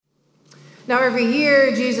Now every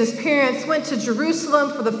year, Jesus' parents went to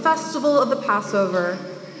Jerusalem for the festival of the Passover.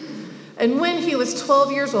 And when he was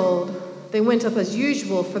 12 years old, they went up as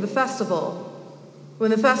usual for the festival.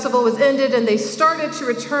 When the festival was ended and they started to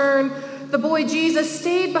return, the boy Jesus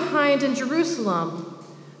stayed behind in Jerusalem,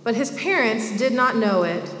 but his parents did not know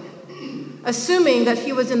it. Assuming that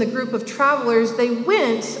he was in the group of travelers, they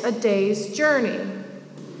went a day's journey.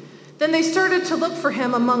 Then they started to look for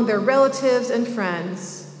him among their relatives and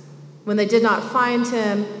friends. When they did not find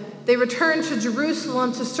him, they returned to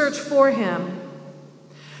Jerusalem to search for him.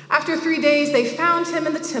 After 3 days, they found him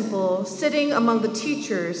in the temple, sitting among the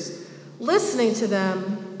teachers, listening to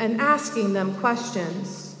them and asking them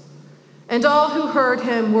questions. And all who heard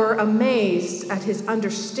him were amazed at his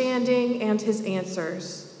understanding and his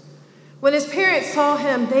answers. When his parents saw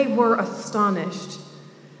him, they were astonished.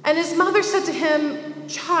 And his mother said to him,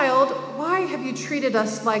 "Child, why have you treated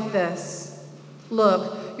us like this?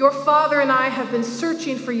 Look, your father and I have been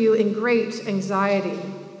searching for you in great anxiety."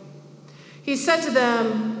 He said to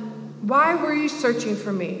them, "Why were you searching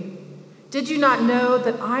for me? Did you not know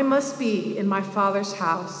that I must be in my Father's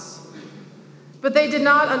house?" But they did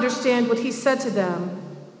not understand what he said to them.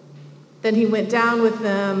 Then he went down with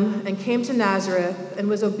them and came to Nazareth and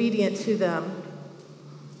was obedient to them.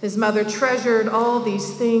 His mother treasured all these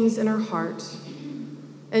things in her heart.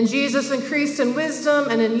 And Jesus increased in wisdom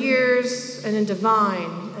and in years and in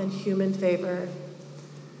divine and human favor.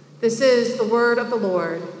 This is the word of the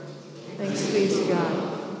Lord. Thanks be to God.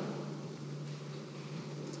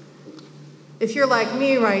 If you're like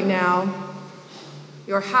me right now,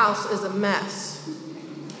 your house is a mess.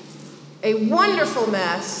 A wonderful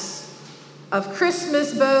mess of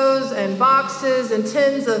Christmas bows and boxes and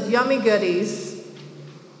tins of yummy goodies.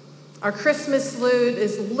 Our Christmas loot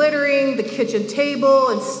is littering the kitchen table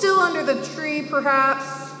and still under the tree, perhaps.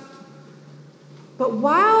 But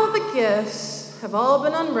while the gifts have all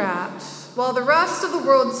been unwrapped, while the rest of the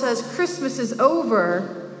world says Christmas is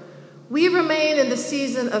over, we remain in the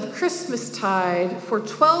season of Christmastide for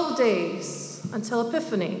 12 days until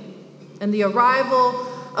Epiphany and the arrival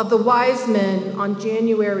of the wise men on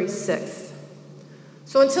January 6th.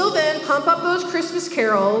 So until then, pump up those Christmas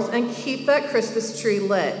carols and keep that Christmas tree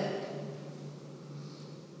lit.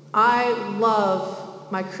 I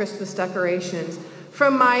love my Christmas decorations.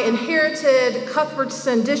 From my inherited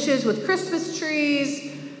Cuthbertson dishes with Christmas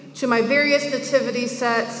trees, to my various nativity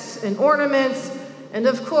sets and ornaments, and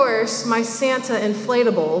of course, my Santa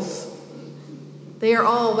inflatables. They are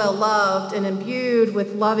all well loved and imbued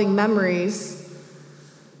with loving memories.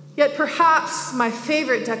 Yet perhaps my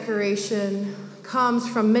favorite decoration comes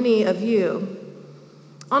from many of you.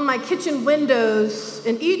 On my kitchen windows,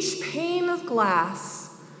 in each pane of glass,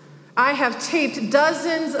 I have taped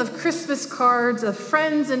dozens of Christmas cards of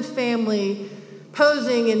friends and family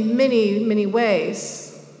posing in many, many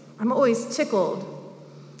ways. I'm always tickled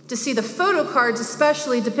to see the photo cards,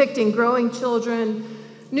 especially depicting growing children,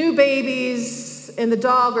 new babies, and the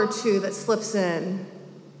dog or two that slips in.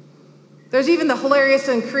 There's even the hilarious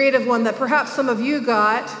and creative one that perhaps some of you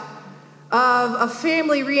got, of a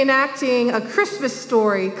family reenacting a Christmas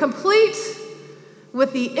story, complete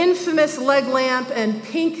with the infamous leg lamp and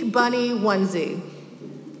pink bunny onesie.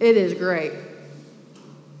 It is great.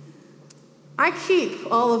 I keep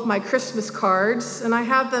all of my Christmas cards, and I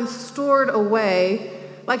have them stored away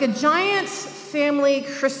like a giant family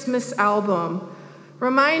Christmas album,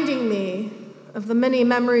 reminding me of the many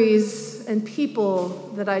memories and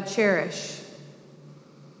people that I cherish.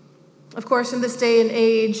 Of course, in this day and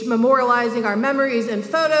age, memorializing our memories in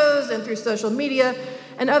photos and through social media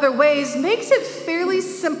and other ways makes it fairly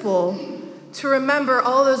simple to remember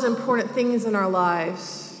all those important things in our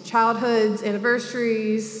lives: childhoods,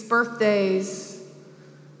 anniversaries, birthdays.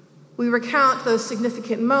 We recount those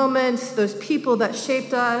significant moments, those people that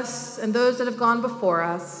shaped us, and those that have gone before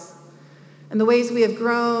us, and the ways we have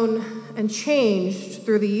grown and changed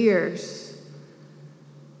through the years.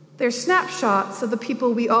 They're snapshots of the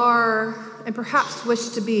people we are and perhaps wish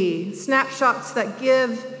to be, snapshots that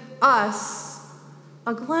give us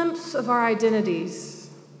a glimpse of our identities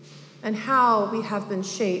and how we have been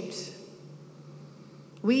shaped.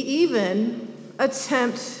 We even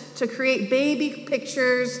attempt to create baby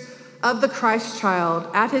pictures of the Christ child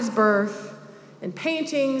at his birth in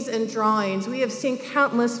paintings and drawings. We have seen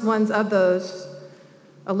countless ones of those.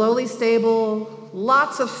 A lowly stable,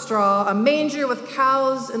 lots of straw, a manger with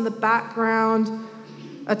cows in the background,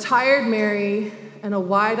 a tired Mary, and a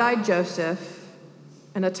wide-eyed Joseph,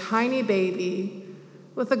 and a tiny baby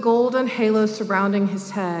with a golden halo surrounding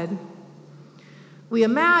his head. We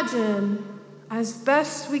imagine, as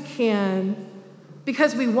best we can,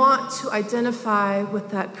 because we want to identify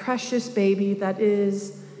with that precious baby that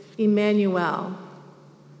is Emmanuel,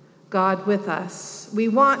 God with us. We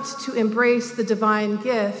want to embrace the divine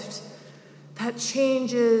gift that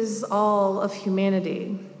changes all of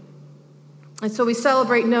humanity. And so we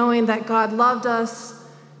celebrate knowing that God loved us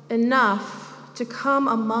enough to come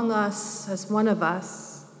among us as one of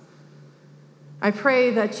us. I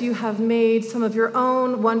pray that you have made some of your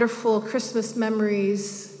own wonderful Christmas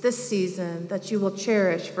memories this season that you will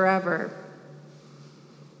cherish forever.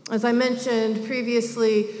 As I mentioned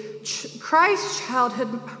previously, Christ's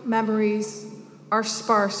childhood memories are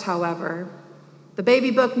sparse, however. The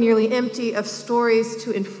baby book nearly empty of stories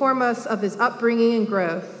to inform us of his upbringing and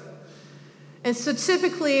growth. And so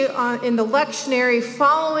typically in the lectionary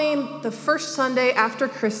following the first Sunday after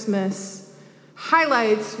Christmas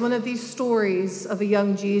highlights one of these stories of a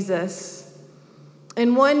young Jesus.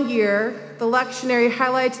 In one year, the lectionary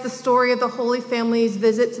highlights the story of the Holy Family's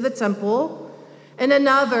visit to the temple. In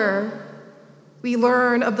another, we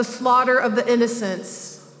learn of the slaughter of the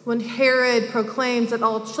innocents when Herod proclaims that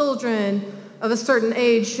all children of a certain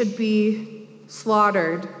age should be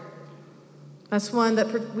slaughtered. That's one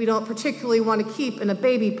that we don't particularly want to keep in a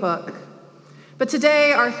baby book. But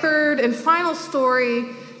today, our third and final story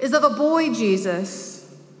is of a boy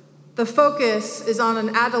Jesus. The focus is on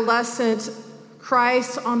an adolescent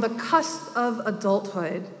Christ on the cusp of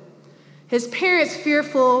adulthood. His parents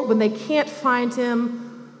fearful when they can't find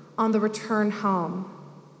him on the return home.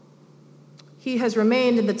 He has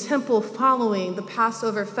remained in the temple following the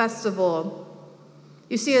Passover festival.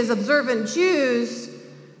 You see, as observant Jews,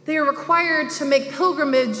 they are required to make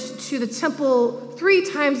pilgrimage to the temple 3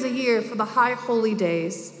 times a year for the high holy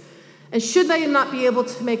days. And should they not be able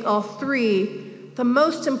to make all 3, the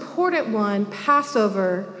most important one,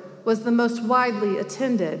 Passover, was the most widely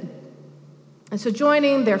attended. And so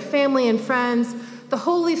joining their family and friends, the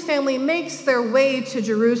Holy Family makes their way to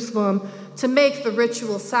Jerusalem to make the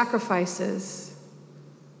ritual sacrifices.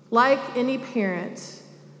 Like any parent,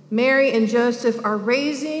 Mary and Joseph are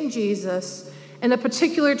raising Jesus in a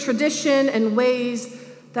particular tradition and ways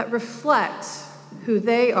that reflect who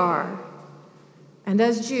they are. And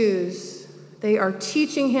as Jews, they are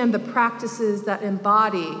teaching him the practices that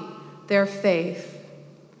embody their faith.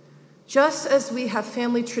 Just as we have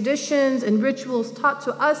family traditions and rituals taught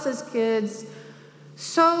to us as kids,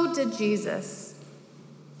 so did Jesus.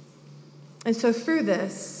 And so through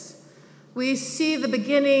this, we see the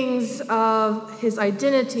beginnings of his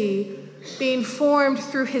identity being formed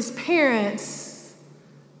through his parents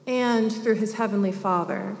and through his heavenly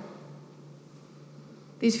Father.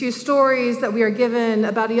 These few stories that we are given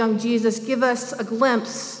about a young Jesus give us a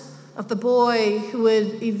glimpse of the boy who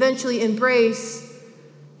would eventually embrace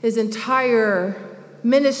his entire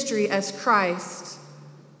ministry as Christ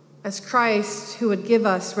who would give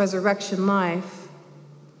us resurrection life.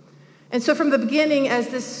 And so from the beginning, as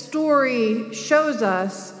this story shows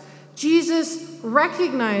us, Jesus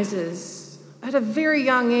recognizes at a very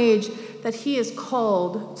young age that he is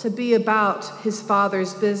called to be about his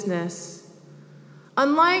Father's business.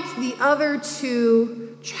 Unlike the other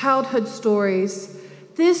 2 childhood stories,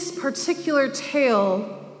 this particular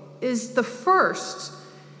tale is the first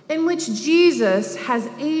in which Jesus has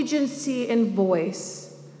agency and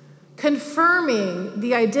voice, confirming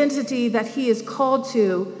the identity that he is called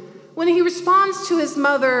to when he responds to his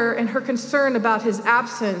mother and her concern about his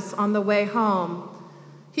absence on the way home.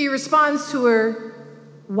 He responds to her,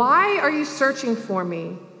 "Why are you searching for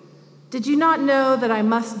me? Did you not know that I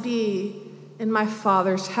must be in my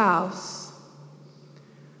Father's house?"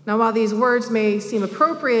 Now, while these words may seem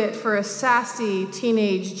appropriate for a sassy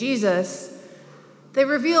teenage Jesus, they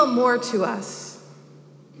reveal more to us.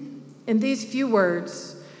 In these few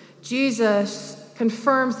words, Jesus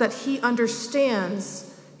confirms that he understands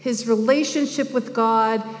his relationship with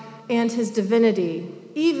God and his divinity,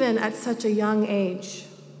 even at such a young age.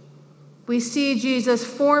 We see Jesus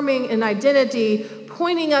forming an identity,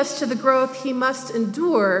 pointing us to the growth he must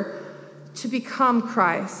endure to become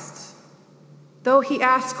Christ. Though he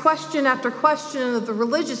asks question after question of the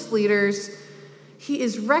religious leaders, he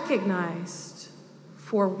is recognized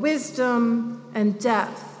for wisdom and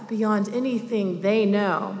depth beyond anything they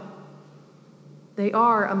know. They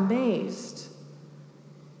are amazed.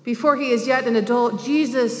 Before he is yet an adult,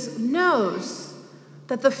 Jesus knows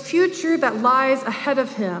that the future that lies ahead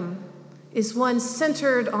of him is one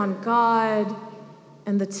centered on God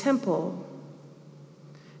and the temple.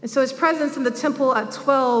 And so his presence in the temple at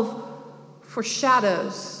 12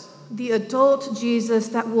 foreshadows the adult Jesus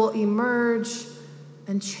that will emerge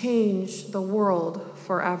and change the world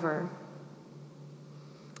forever.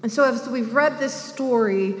 And so as we've read this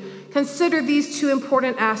story, consider these two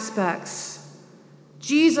important aspects.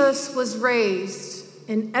 Jesus was raised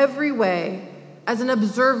in every way as an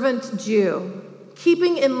observant Jew,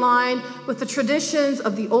 keeping in line with the traditions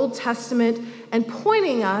of the Old Testament and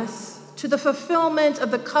pointing us to the fulfillment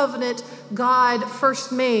of the covenant God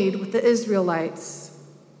first made with the Israelites.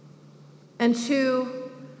 And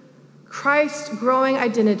two, Christ's growing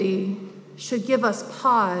identity should give us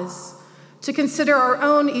pause to consider our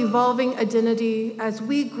own evolving identity as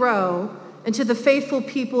we grow into the faithful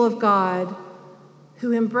people of God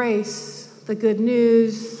who embrace the good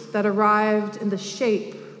news that arrived in the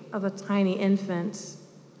shape of a tiny infant.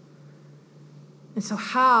 And so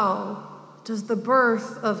how does the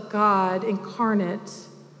birth of God incarnate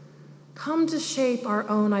come to shape our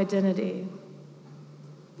own identity?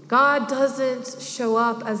 God doesn't show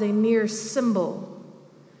up as a mere symbol,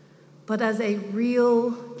 but as a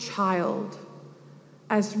real child,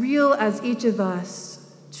 as real as each of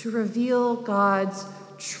us, to reveal God's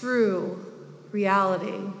true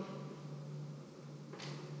reality.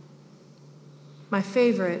 My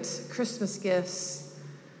favorite Christmas gifts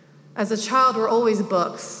as a child were always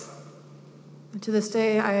books. And to this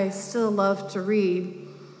day, I still love to read.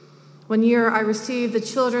 One year, I received the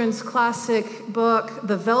children's classic book,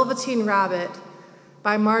 The Velveteen Rabbit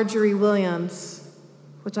by Marjorie Williams,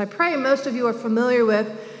 which I pray most of you are familiar with,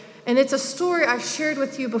 and it's a story I've shared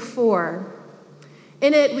with you before.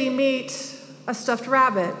 In it, we meet a stuffed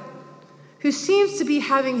rabbit who seems to be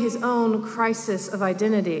having his own crisis of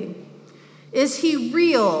identity. Is he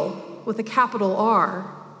real with a capital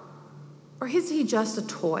R, or is he just a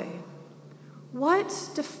toy? What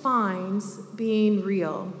defines being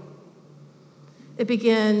real? It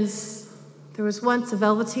begins, there was once a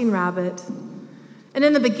velveteen rabbit, and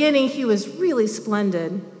in the beginning he was really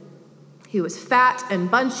splendid. He was fat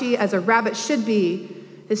and bunchy as a rabbit should be.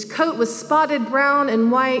 His coat was spotted brown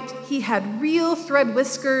and white. He had real thread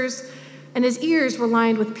whiskers, and his ears were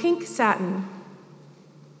lined with pink satin.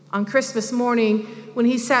 On Christmas morning, when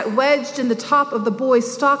he sat wedged in the top of the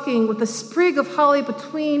boy's stocking with a sprig of holly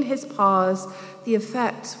between his paws, the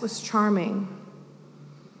effect was charming.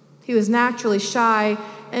 He was naturally shy,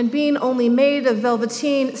 and being only made of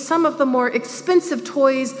velveteen, some of the more expensive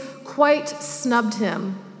toys quite snubbed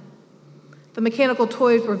him. The mechanical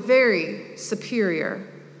toys were very superior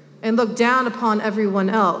and looked down upon everyone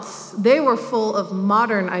else. They were full of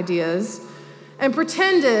modern ideas and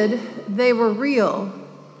pretended they were real.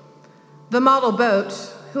 The model boat,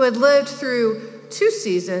 who had lived through 2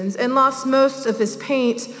 seasons and lost most of his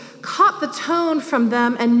paint, caught the tone from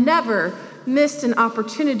them and never missed an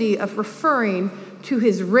opportunity of referring to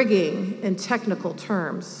his rigging in technical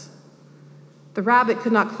terms. The rabbit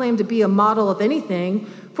could not claim to be a model of anything,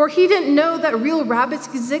 for he didn't know that real rabbits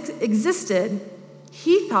existed.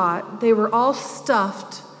 He thought they were all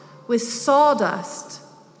stuffed with sawdust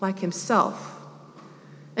like himself.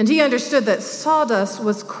 And he understood that sawdust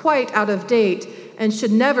was quite out of date and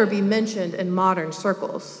should never be mentioned in modern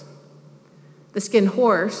circles. The skin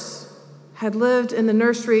horse had lived in the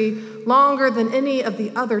nursery longer than any of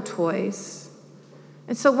the other toys.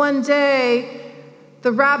 And so one day,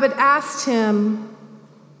 the rabbit asked him,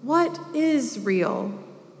 "What is real?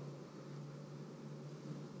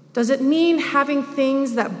 Does it mean having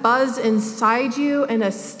things that buzz inside you and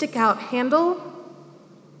a stick-out handle?"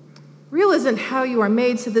 "Real isn't how you are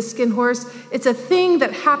made," said the skin horse. "It's a thing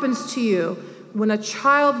that happens to you when a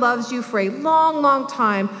child loves you for a long, long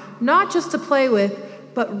time, not just to play with,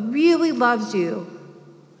 but really loves you.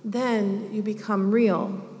 Then you become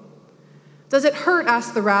real." "Does it hurt?"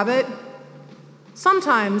 asked the rabbit.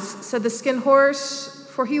 "Sometimes," said the skin horse,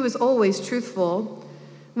 for he was always truthful.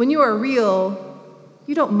 "When you are real,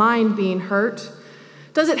 you don't mind being hurt."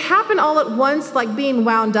 "Does it happen all at once like being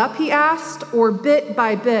wound up?" he asked, "or bit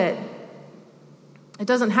by bit?" "It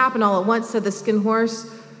doesn't happen all at once," said the skin horse.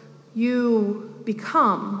 "You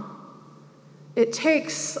become. It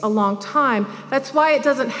takes a long time. That's why it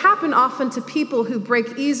doesn't happen often to people who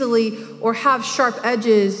break easily or have sharp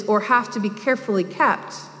edges or have to be carefully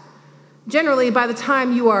kept. Generally, by the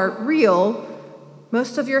time you are real,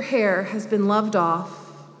 most of your hair has been loved off,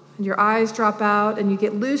 and your eyes drop out, and you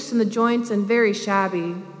get loose in the joints and very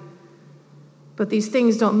shabby. But these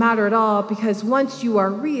things don't matter at all, because once you are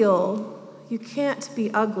real, you can't be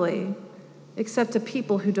ugly, except to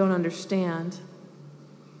people who don't understand."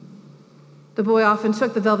 The boy often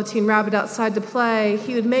took the velveteen rabbit outside to play.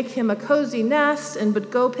 He would make him a cozy nest and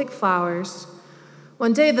would go pick flowers.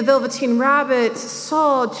 One day, the velveteen rabbit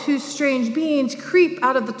saw 2 strange beings creep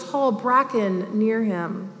out of the tall bracken near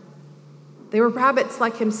him. They were rabbits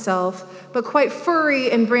like himself, but quite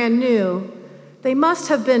furry and brand new. They must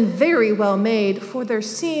have been very well made, for their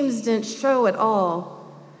seams didn't show at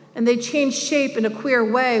all, and they changed shape in a queer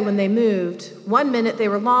way when they moved. One minute they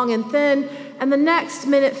were long and thin, and the next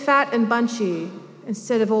minute fat and bunchy,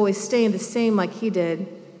 instead of always staying the same like he did.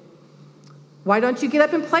 "Why don't you get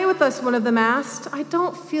up and play with us?" one of them asked. "I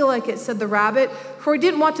don't feel like it," said the rabbit, for he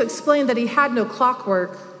didn't want to explain that he had no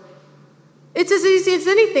clockwork. "It's as easy as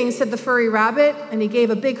anything," said the furry rabbit, and he gave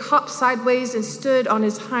a big hop sideways and stood on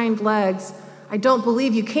his hind legs. "I don't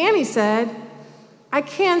believe you can," he said. "I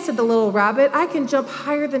can," said the little rabbit. "I can jump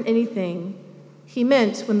higher than anything." He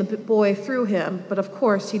meant when the boy threw him, but of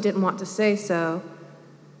course he didn't want to say so.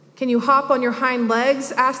 "Can you hop on your hind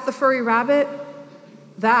legs?" asked the furry rabbit.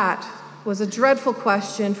 That was a dreadful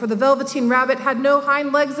question, for the Velveteen Rabbit had no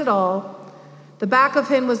hind legs at all. The back of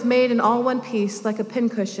him was made in all one piece, like a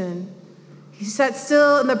pincushion. He sat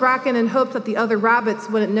still in the bracken and hoped that the other rabbits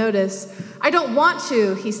wouldn't notice. "I don't want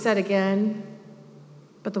to," he said again.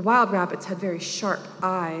 But the wild rabbits had very sharp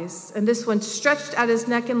eyes, and this one stretched at his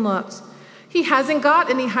neck and looked. "He hasn't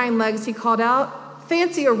got any hind legs," he called out.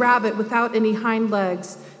 "Fancy a rabbit without any hind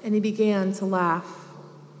legs," and he began to laugh.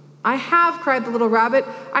 "I have," cried the little rabbit.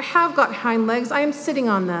 "I have got hind legs. I am sitting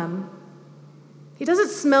on them." "He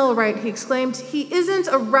doesn't smell right," he exclaimed. "He isn't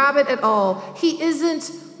a rabbit at all. He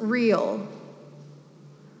isn't real."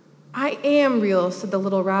 "I am real," said the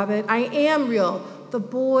little rabbit. "I am real. The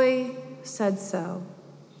boy said so.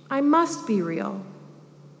 I must be real."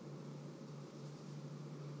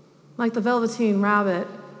 Like the Velveteen Rabbit,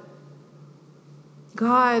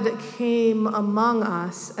 God came among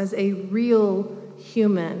us as a real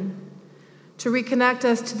human to reconnect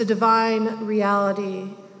us to the divine reality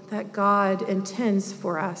that God intends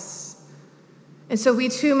for us. And so we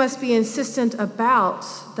too must be insistent about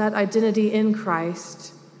that identity in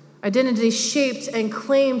Christ, identity shaped and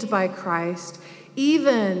claimed by Christ,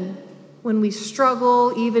 even when we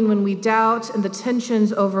struggle, even when we doubt and the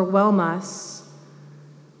tensions overwhelm us,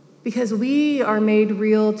 because we are made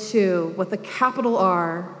real too, with a capital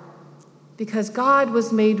R, because God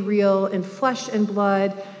was made real in flesh and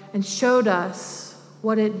blood and showed us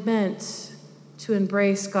what it meant to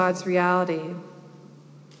embrace God's reality.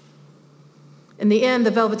 In the end,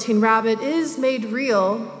 the Velveteen Rabbit is made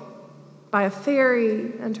real by a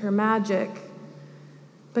fairy and her magic,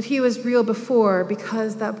 but he was real before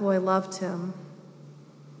because that boy loved him.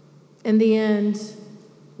 In the end,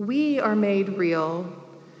 we are made real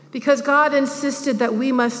because God insisted that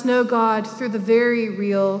we must know God through the very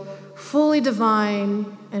real, fully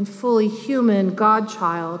divine, and fully human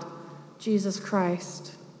God-child, Jesus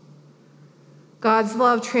Christ. God's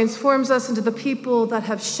love transforms us into the people that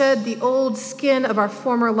have shed the old skin of our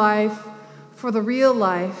former life for the real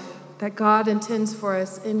life that God intends for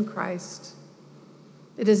us in Christ.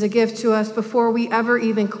 It is a gift to us before we ever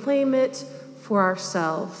even claim it for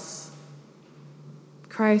ourselves.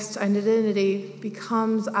 Christ's identity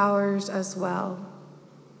becomes ours as well,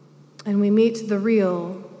 and we meet the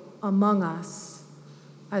real among us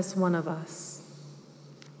as one of us.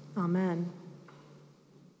 Amen.